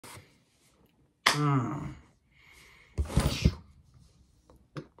Mm.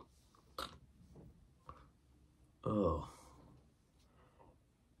 Oh.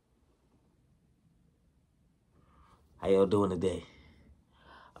 How y'all doing today?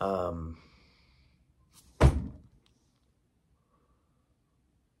 How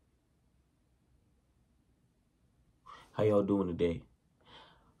y'all doing today?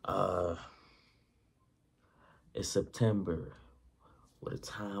 It's September. What a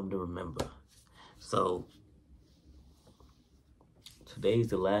time to remember. So today's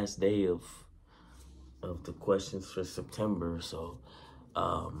the last day of the questions for September. So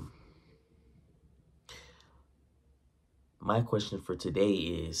my question for today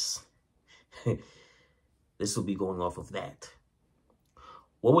is this will be going off of that.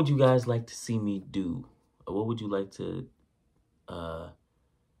 What would you guys like to see me do? Or what would you like to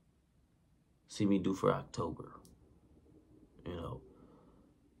see me do for October? You know,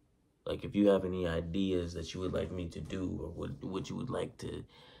 like if you have any ideas that you would like me to do, or what you would like to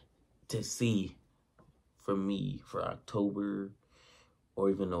see from me for October,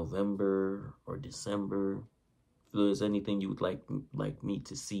 or even November or December. If there's anything you would like me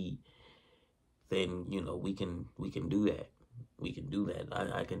to see, then you know we can do that. We can do that.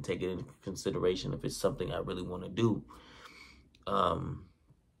 I can take it into consideration if it's something I really want to do.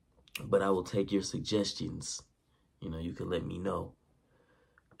 But I will take your suggestions. You know, you can let me know.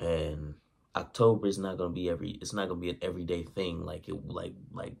 And October is not gonna be it's not gonna be an everyday thing like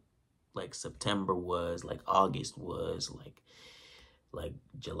September was, like August was, like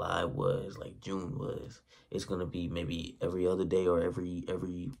July was, like June was. It's gonna be maybe every other day or every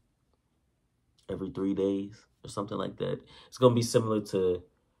 3 days or something like that. It's gonna be similar to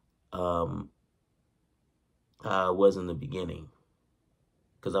how it was in the beginning,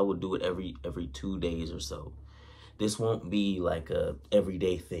 because I would do it every 2 days or so. This won't be like a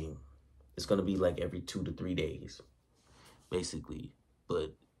everyday thing. It's gonna be like every 2 to 3 days, basically.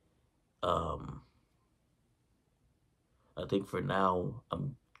 But I think for now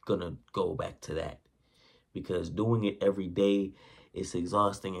I'm gonna go back to that, because doing it every day is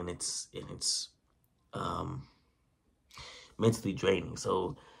exhausting, and it's mentally draining.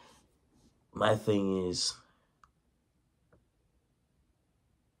 So my thing is,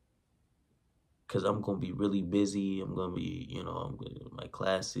 because I'm going to be really busy, I'm going to be, you know, I'm going to my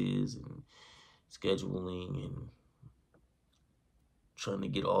classes and scheduling and trying to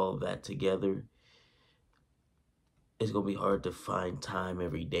get all of that together. It's going to be hard to find time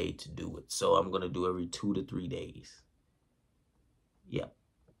every day to do it. So I'm going to do every 2 to 3 days. Yep.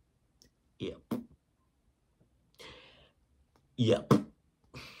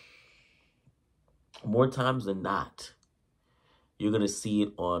 More times than not, you're going to see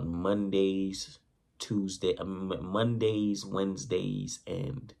it on Mondays, Mondays, Wednesdays,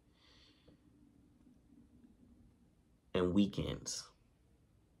 and weekends.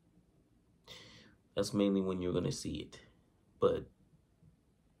 That's mainly when you're going to see it. But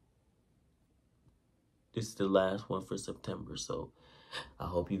this is the last one for September, so I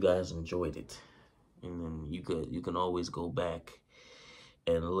hope you guys enjoyed it. And then you can always go back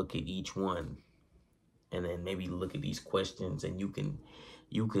and look at each one, and then maybe look at these questions, and you can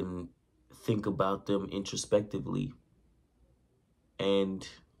think about them introspectively and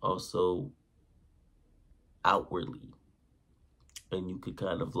also outwardly. And you could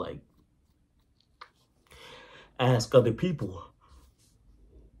kind of like ask other people.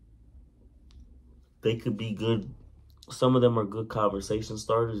 They could be good. Some of them are good conversation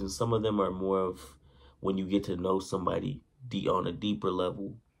starters, and some of them are more of when you get to know somebody on a deeper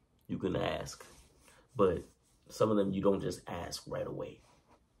level, you can ask. But some of them you don't just ask right away,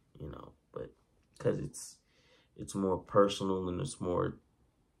 you know, but because it's more personal and it's more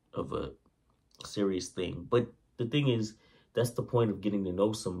of a serious thing. But the thing is, that's the point of getting to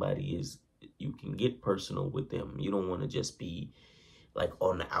know somebody, is you can get personal with them. You don't want to just be like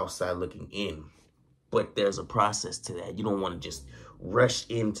on the outside looking in, but there's a process to that. You don't want to just rush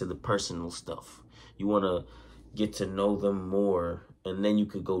into the personal stuff. You want to get to know them more, and then you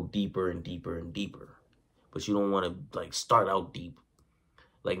could go deeper and deeper and deeper. But you don't want to like start out deep.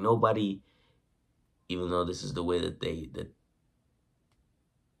 Like nobody, even though this is the way that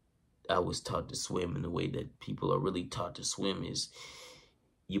I was taught to swim, and the way that people are really taught to swim is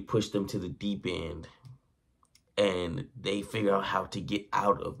you push them to the deep end, and they figure out how to get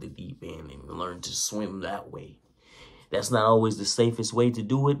out of the deep end and learn to swim that way. That's not always the safest way to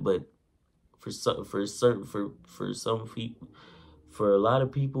do it, but for some people, for a lot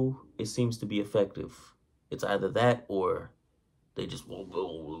of people, it seems to be effective. It's either that, or they just won't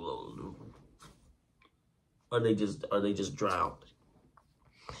go, or they just drowned,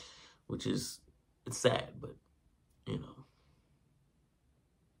 which is It's sad, but, you know,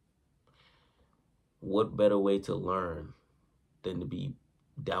 what better way to learn than to be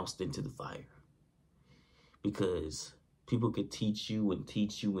doused into the fire? Because people could teach you and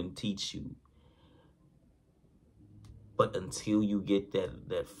teach you and teach you, but until you get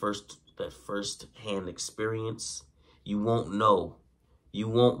that first hand experience, you won't know. You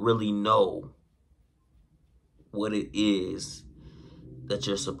won't really know what it is that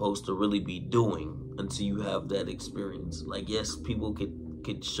you're supposed to really be doing until you have that experience. Like, yes, people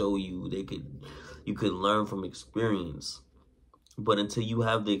could show you, you could learn from experience, but until you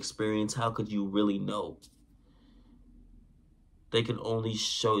have the experience, how could you really know? They can only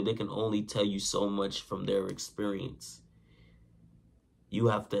tell you so much from their experience. You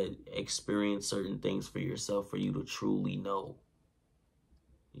have to experience certain things for yourself for you to truly know.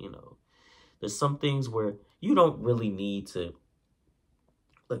 You know, there's some things where you don't really need to,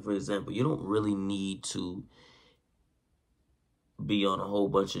 like, for example, you don't really need to be on a whole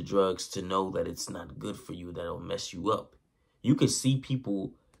bunch of drugs to know that it's not good for you, that'll mess you up. You can see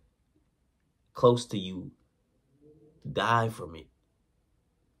people close to you die from it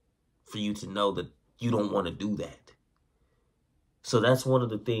for you to know that you don't want to do that. So that's one of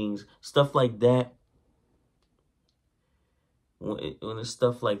the things, stuff like that, when it's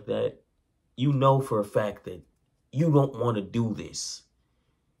stuff like that, you know for a fact that you don't want to do this.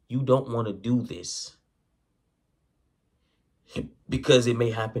 You don't want to do this because it may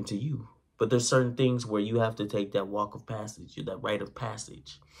happen to you. But there's certain things where you have to take that walk of passage, that rite of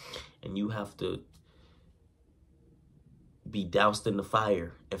passage, and you have to be doused in the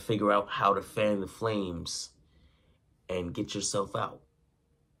fire and figure out how to fan the flames and get yourself out.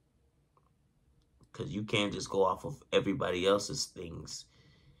 Because you can't just go off of everybody else's things,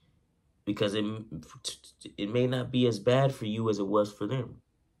 because it may not be as bad for you as it was for them,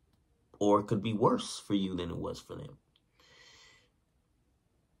 or it could be worse for you than it was for them.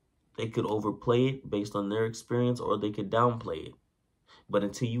 They could overplay it based on their experience, or they could downplay it. But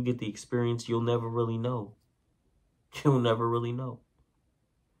until you get the experience, you'll never really know. You'll never really know.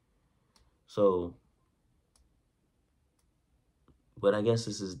 So, but I guess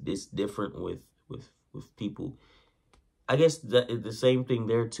it's different with people. I guess that the same thing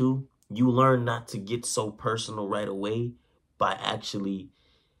there too. You learn not to get so personal right away by actually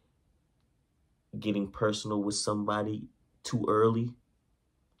getting personal with somebody too early,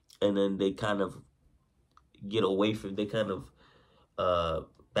 and then they kind of get away from, they kind of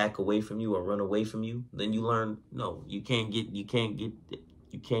back away from you or run away from you. Then you learn, no, you can't get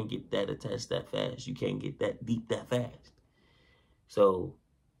that attached that fast. You can't get that deep that fast. So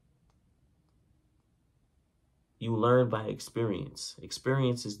you learn by experience.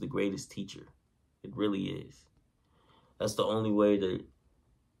 Experience is the greatest teacher. It really is. That's the only way that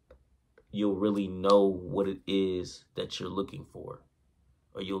you'll really know what it is that you're looking for,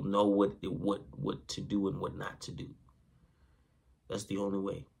 or you'll know what to do and what not to do. That's the only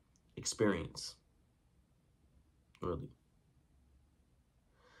way. Experience. Really.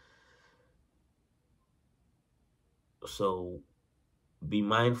 So be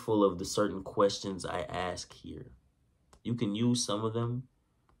mindful of the certain questions I ask here. You can use some of them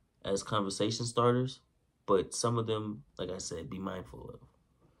as conversation starters, but some of them, like I said, be mindful of.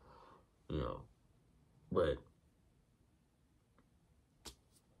 You know, but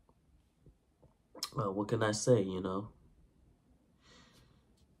what can I say, you know?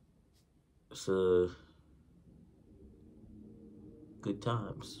 It's good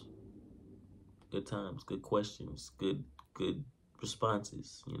times. Good times, good questions, good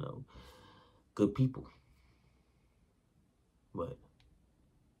responses, you know, good people. But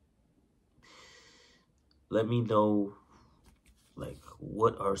let me know, like,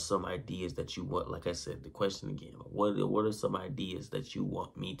 what are some ideas that you want? Like I said, the question again, what are some ideas that you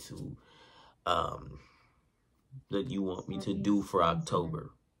want me to do for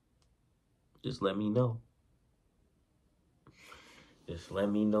October? Just let me know. Just let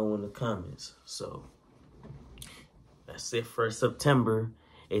me know in the comments. So that's it for September.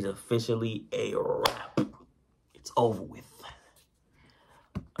 It's officially a wrap. It's over with.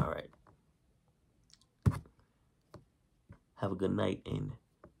 All right. Have a good night and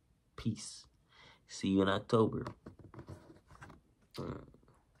peace. See you in October.